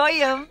 Oh,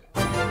 Yoyum.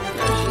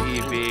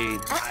 Shibi.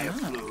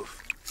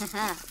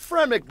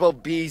 Fremic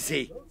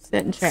Bobizi.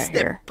 Sit and chat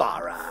here.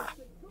 Bara.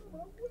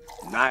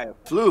 Naya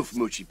Floof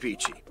Muchi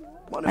Pichi.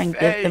 I can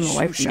get them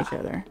away from each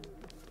other.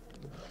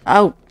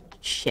 Oh,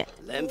 shit.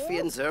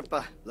 Lemphian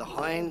Zerpa.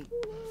 Lahoin.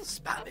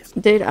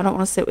 Spabim. Dude, I don't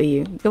want to sit with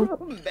you. Go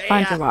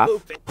find your wife.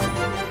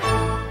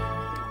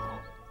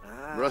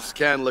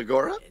 Ruskan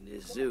Lagora?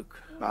 Nizuk.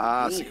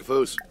 Ah,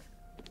 Sikafus.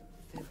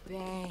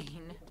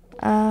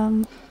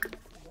 Bane.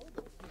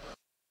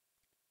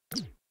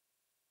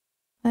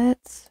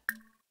 Let's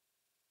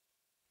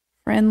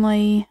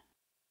friendly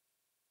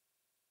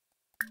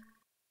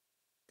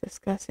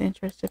discuss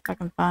interest if I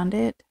can find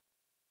it.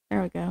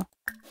 There we go.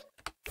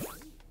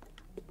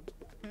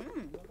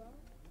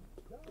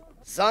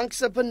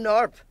 Zonksa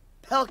Benorp.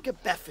 Pelka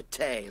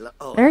Befete.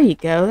 There you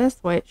go. That's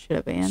the way it should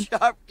have been.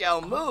 Sharp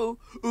Galmu.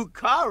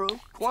 Ukaru.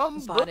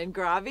 Swan Kwamba. and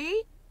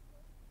Gravi?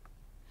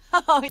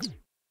 Oh,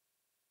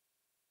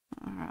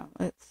 Alright,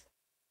 let's.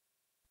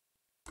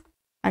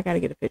 I gotta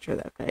get a picture of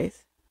that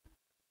face.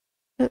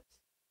 Oops.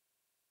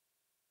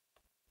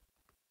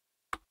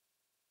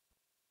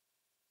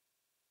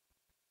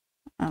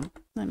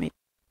 Let me get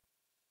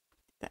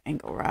the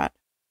angle right.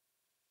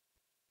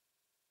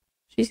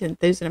 She's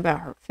enthusing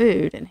about her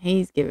food, and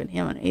he's giving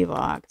him an evil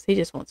eye because he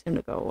just wants him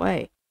to go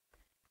away.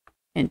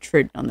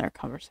 Intruding on their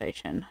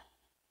conversation.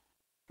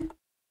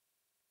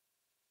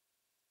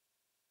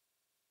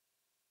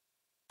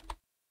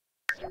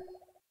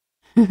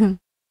 That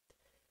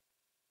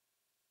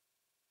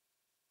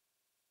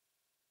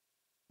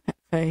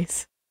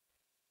face.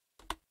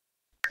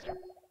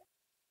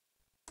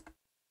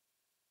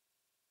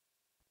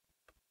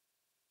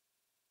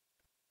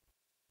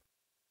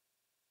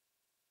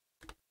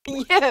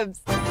 Yibs.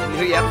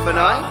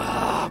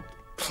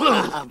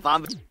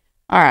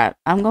 Alright,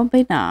 I'm gonna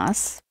be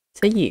nice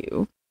to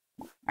you,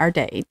 our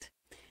date,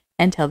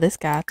 and tell this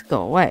guy to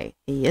go away.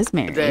 He is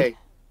married.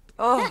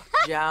 Oh,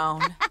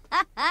 Joan.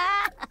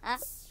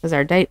 Because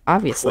our date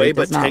obviously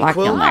does not like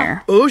him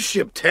there.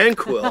 Uship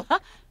Tanquil.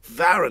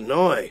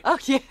 Varanoi. Oh,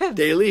 Yibs.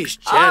 Delish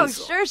Oh,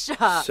 Chancel. sure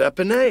shot.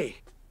 Sepane.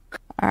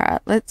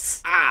 Alright,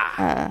 let's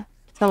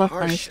tell a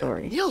funny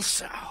story.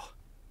 Yilsow.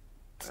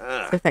 See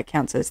if that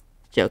counts as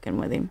joking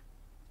with him.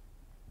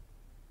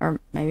 Or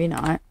maybe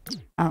not.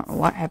 I don't know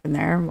what happened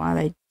there, why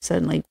they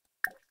suddenly,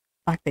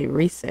 like they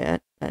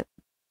reset, but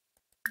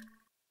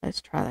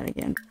let's try that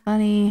again.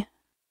 Funny.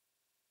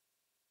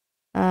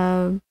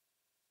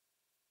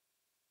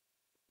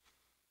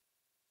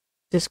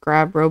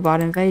 Describe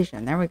robot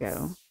invasion. There we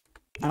go.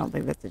 I don't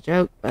think that's a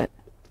joke, but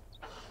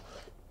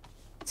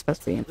it's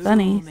supposed to be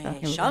funny. So here we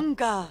go.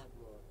 Shunka.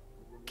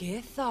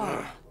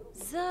 Githar.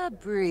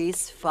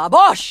 Zabris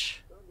Fabosh.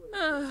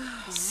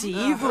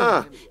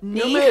 Sivu.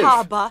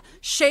 Nihaba.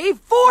 Shave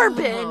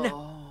Forbin.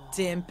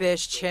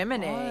 Dimpish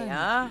Chimney,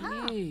 huh?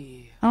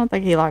 I don't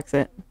think he likes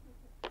it.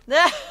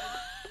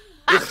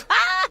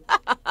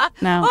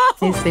 No,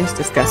 he seems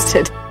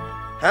disgusted.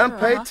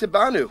 Hampe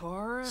Tibanu.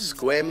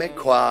 Squame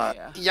Qua.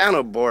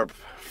 Yanoborp.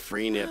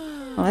 Freenip.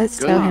 Well, let's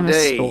tell him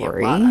a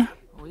story.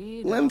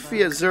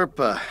 Lemphia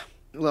Zerpa.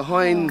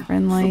 Lahoin.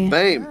 Friendly.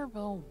 Bame.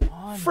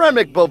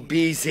 Fremic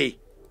Bobizi.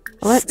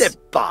 Let's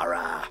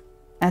Stepara.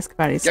 ask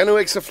about his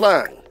Ganuik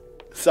Saflang.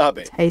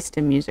 Sabe. taste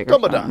in music or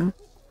Commodore. something.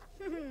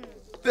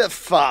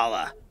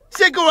 Bifala.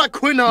 Sigura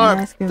Quinar.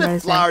 Ask him about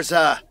his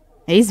Biflarza.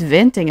 He's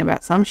venting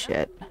about some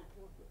shit.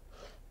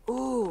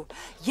 Ooh,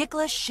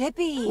 Yikla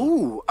Shippy.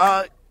 Ooh,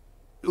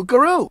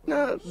 Ukaru.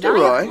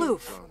 Deroy.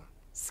 Loof.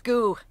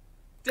 Skoo.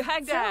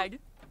 Dag.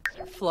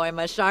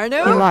 Floima He,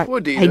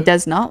 Sharnu. he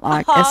does not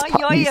like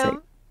S-pop music.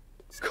 Yoyum.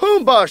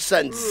 Kumbar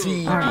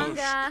Sensi. Alright.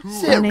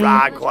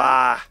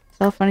 Siragua.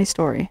 Tell a funny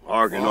story.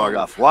 Organ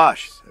Orgoff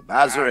Wash.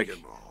 Bazarik.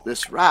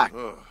 This rack.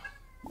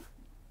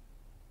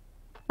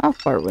 I'll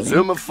flirt with him.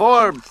 Zuma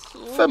Forb.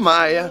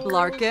 Famaya.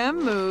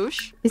 Larkin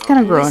Moosh. He's kind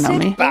of growing on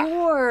me.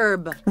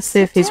 Orb. Let's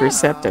see if he's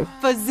receptive.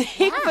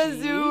 Fazik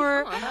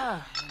Fazur.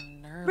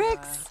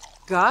 Rix.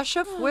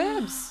 Gasha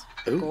Fwibs.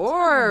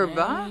 Orb.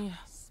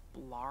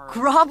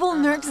 Grovel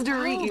Nurks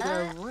Dorit.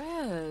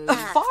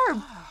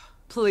 Farb.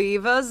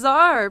 Pleva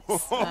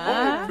Zarps.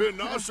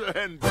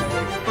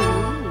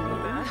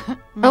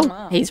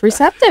 Oh, he's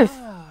receptive.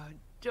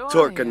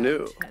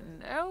 Torcanu.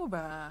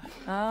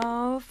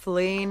 Oh,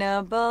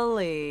 Flena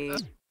Bali.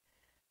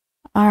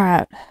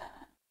 Alright.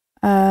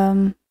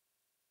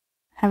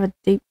 have a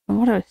deep,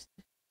 what do I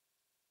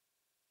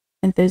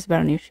enthused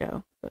about a new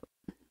show? But,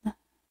 let's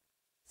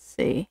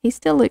see. He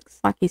still looks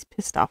like he's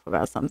pissed off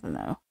about something,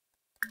 though.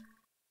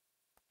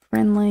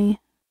 Friendly.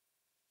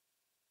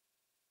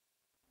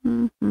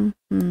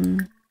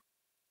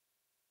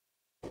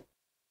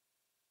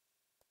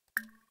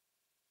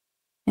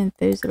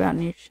 Enthused about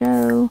new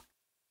show.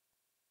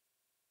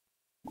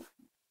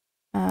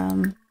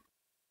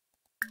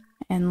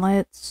 And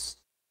let's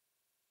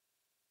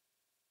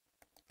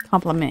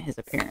compliment his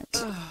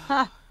appearance.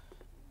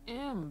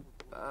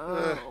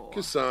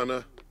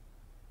 Kasana.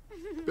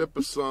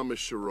 Bipasama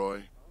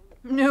Shiroi.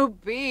 New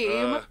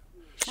beam.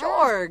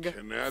 Shorg.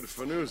 Kanad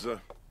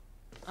Fanuza.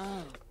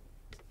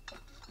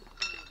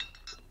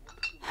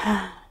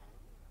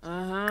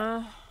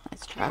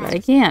 Let's try that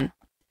again.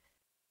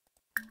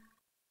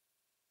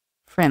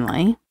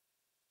 Friendly.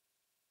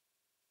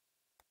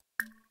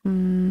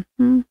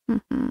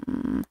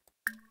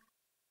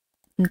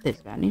 This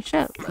is about new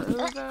show.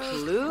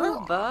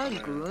 Luba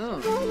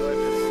Gloom.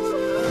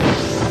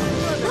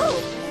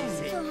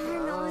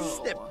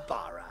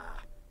 Snipbara.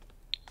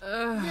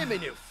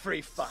 Yeminu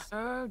Freefa.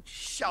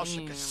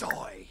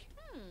 Shalshikasoy.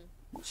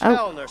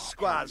 Chelner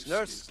Squads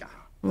Nurska.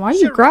 Why are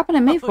you dropping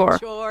at me for?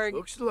 Shorg.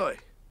 Looks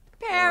like.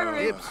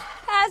 Paris.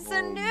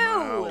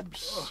 Hasanu.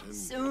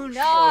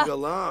 Suna.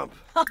 Galamp.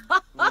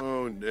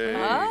 Oh, nay.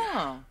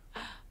 Oh.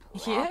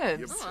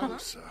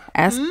 Yes.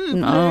 Ask.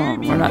 No,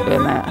 we're not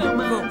doing that.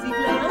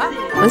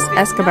 Let's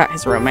ask about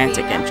his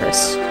romantic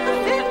interests.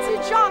 Fancy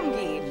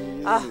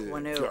Jongi.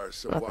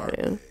 Wanu. What that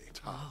is.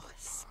 Oh,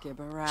 Chat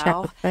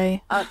Skibberau. with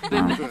Faye.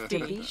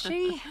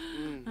 Divishi.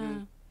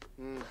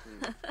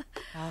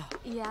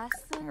 Yes.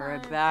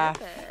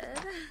 Rebeth.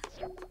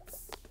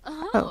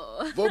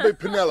 Oh. Vobe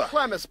Pinella.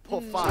 Clemus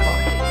Pulfai.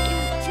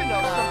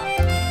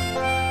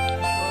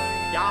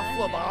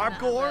 Yafla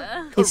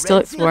Bargor. He's still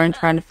exploring,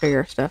 trying to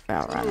figure stuff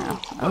out right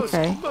now.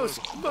 Okay. Most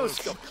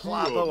of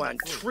Clavo and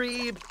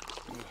Trebe.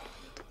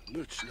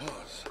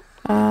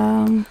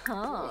 Oh,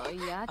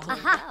 yeah.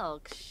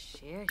 Elk.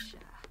 Shersha.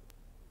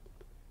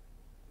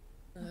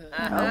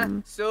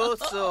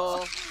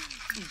 So.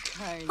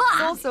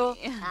 Also.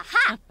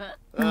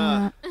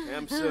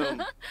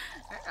 Amsum.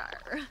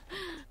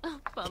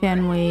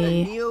 Can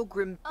we? Neo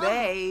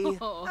Grimbay.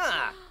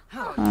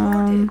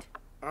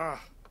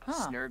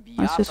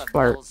 Let's just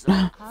flirt.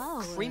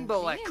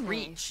 Creambo like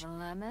Reach.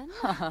 Lemon.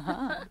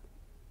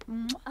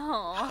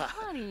 Oh,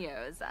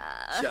 honeyyosa.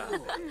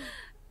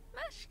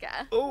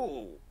 Meshka.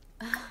 Oh.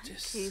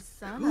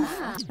 Kisana.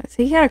 Has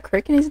he got a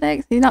crick in his neck?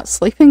 Is he not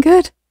sleeping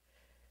good?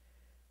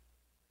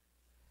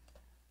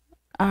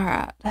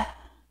 Alright.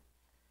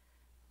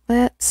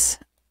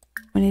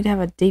 We need to have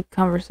a deep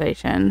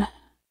conversation.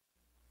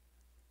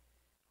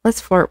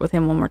 Let's flirt with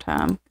him one more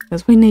time.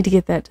 Because we need to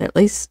get that to at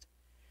least...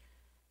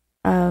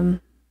 let's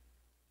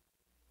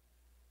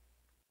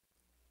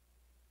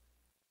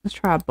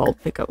try a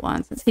bold pickup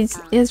line since he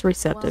is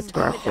receptive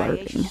to our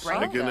flirting.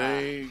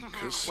 Sagane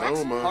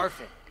Kasoma.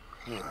 Perfect.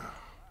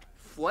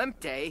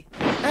 Fuente.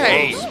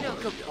 Hey.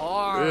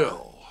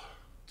 Bill.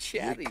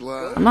 Chatty.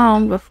 Come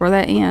on, before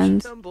that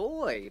ends.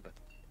 Boy.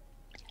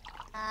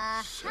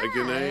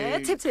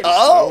 Sagane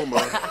Oh.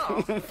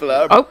 Kasoma.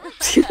 Flub. Oh!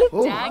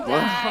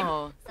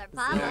 Oh.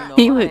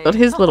 He wiggled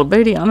his little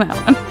booty on that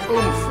one.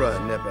 Umfra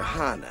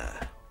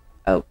Nebehana.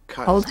 Oh,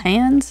 hold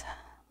hands?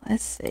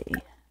 Let's see.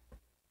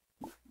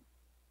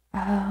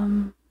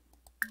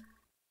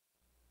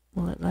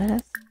 Will it let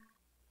us?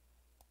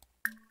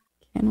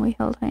 Can we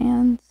hold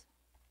hands?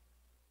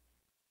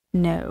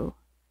 No.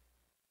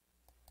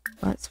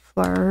 Let's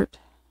flirt.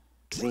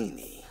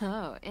 Zini.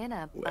 Oh, in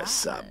a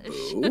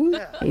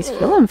Wesabu. He's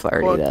feeling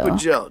flirty though.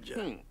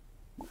 Pajelja.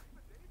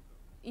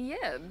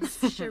 Yibs.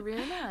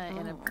 Sharuna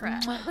in a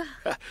prep.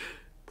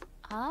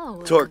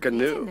 Oh.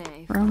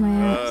 Torkanu.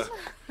 Romance.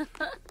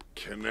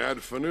 Kanad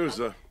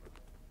Fanuza.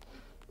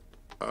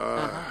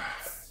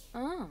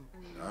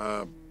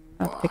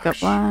 A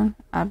pickup line.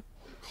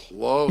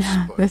 Close,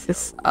 but This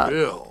is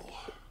Bill.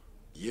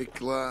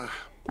 Yikla.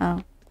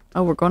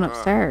 Oh, we're going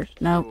upstairs.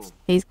 No,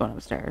 he's going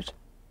upstairs.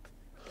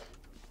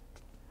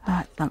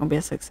 It's not gonna be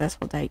a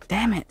successful date.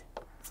 Damn it.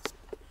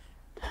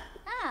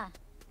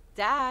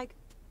 Dag.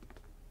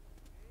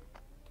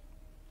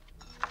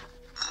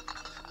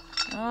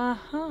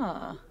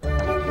 Uh-huh.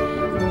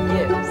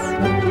 Yes.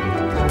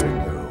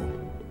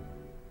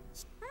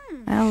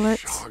 Now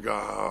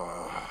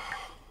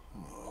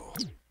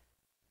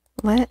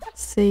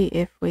let's see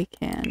if we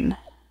can.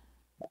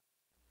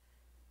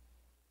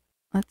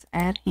 Let's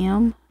add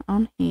him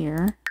on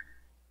here.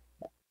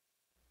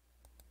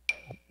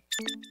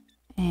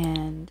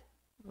 And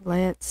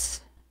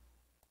let's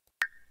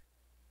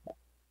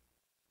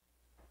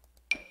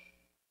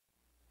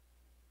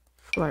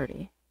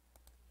flirty.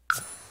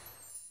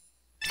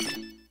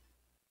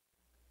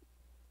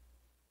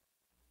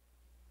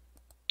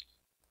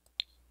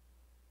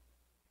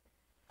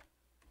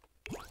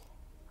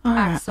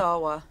 Alright,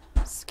 Aksawa.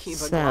 Skiba.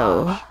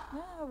 so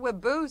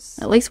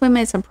Waboose. at least we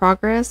made some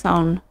progress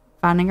on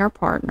finding our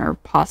partner,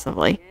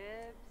 possibly.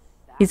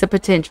 He's a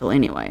potential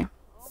anyway.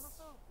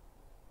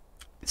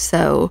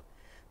 So,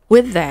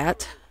 with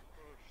that,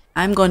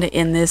 I'm going to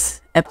end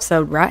this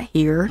episode right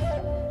here.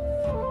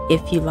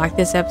 If you like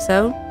this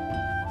episode,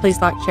 please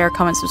like, share,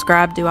 comment,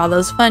 subscribe, do all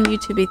those fun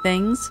YouTube-y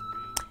things.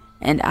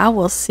 And I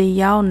will see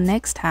y'all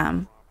next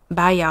time.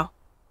 Bye, y'all.